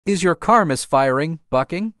Is your car misfiring,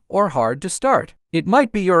 bucking, or hard to start? It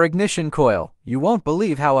might be your ignition coil. You won't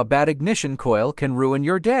believe how a bad ignition coil can ruin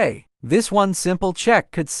your day. This one simple check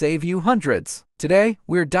could save you hundreds. Today,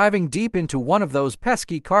 we're diving deep into one of those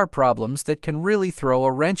pesky car problems that can really throw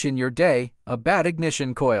a wrench in your day, a bad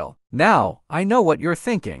ignition coil. Now, I know what you're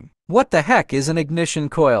thinking. What the heck is an ignition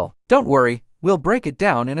coil? Don't worry, we'll break it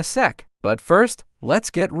down in a sec. But first,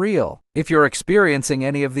 let's get real. If you're experiencing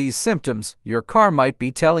any of these symptoms, your car might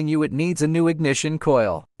be telling you it needs a new ignition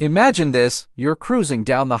coil. Imagine this: you're cruising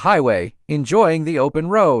down the highway, enjoying the open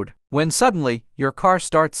road, when suddenly your car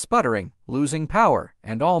starts sputtering, losing power,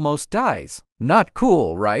 and almost dies. Not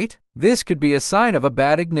cool, right? This could be a sign of a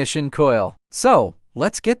bad ignition coil. So,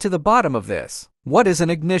 let's get to the bottom of this. What is an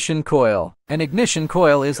ignition coil? An ignition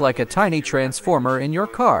coil is like a tiny transformer in your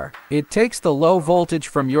car. It takes the low voltage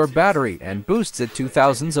from your battery and boosts it to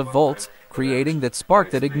thousands of volts, creating that spark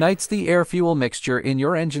that ignites the air-fuel mixture in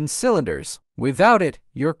your engine's cylinders. Without it,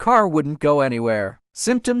 your car wouldn't go anywhere.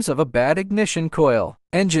 Symptoms of a bad ignition coil.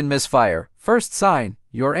 Engine misfire. First sign,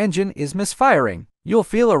 your engine is misfiring. You'll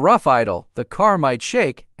feel a rough idle, the car might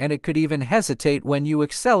shake, and it could even hesitate when you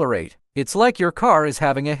accelerate. It's like your car is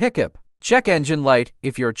having a hiccup. Check engine light.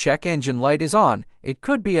 If your check engine light is on, it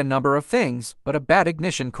could be a number of things, but a bad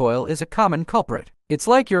ignition coil is a common culprit. It's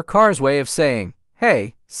like your car's way of saying,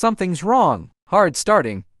 hey, something's wrong. Hard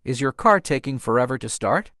starting. Is your car taking forever to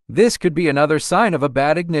start? This could be another sign of a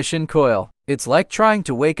bad ignition coil. It's like trying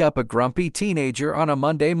to wake up a grumpy teenager on a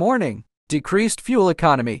Monday morning. Decreased fuel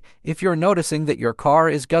economy. If you're noticing that your car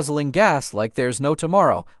is guzzling gas like there's no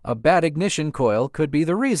tomorrow, a bad ignition coil could be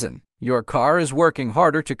the reason. Your car is working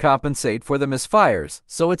harder to compensate for the misfires,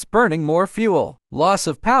 so it's burning more fuel. Loss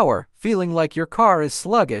of power. Feeling like your car is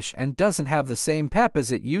sluggish and doesn't have the same pep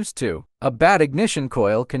as it used to. A bad ignition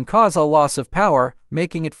coil can cause a loss of power,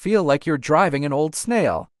 making it feel like you're driving an old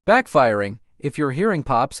snail. Backfiring. If you're hearing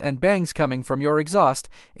pops and bangs coming from your exhaust,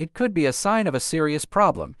 it could be a sign of a serious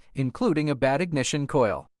problem, including a bad ignition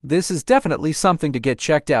coil. This is definitely something to get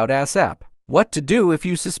checked out ASAP. What to do if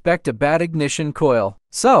you suspect a bad ignition coil?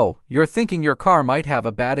 So, you're thinking your car might have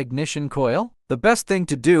a bad ignition coil? The best thing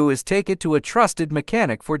to do is take it to a trusted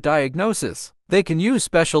mechanic for diagnosis. They can use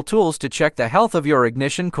special tools to check the health of your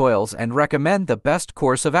ignition coils and recommend the best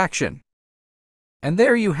course of action. And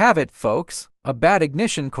there you have it, folks. A bad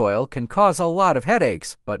ignition coil can cause a lot of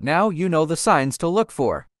headaches, but now you know the signs to look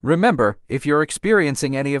for. Remember, if you're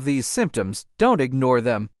experiencing any of these symptoms, don't ignore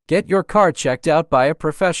them. Get your car checked out by a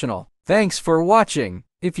professional. Thanks for watching.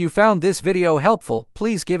 If you found this video helpful,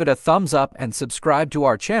 please give it a thumbs up and subscribe to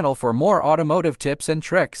our channel for more automotive tips and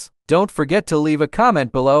tricks. Don't forget to leave a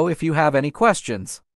comment below if you have any questions.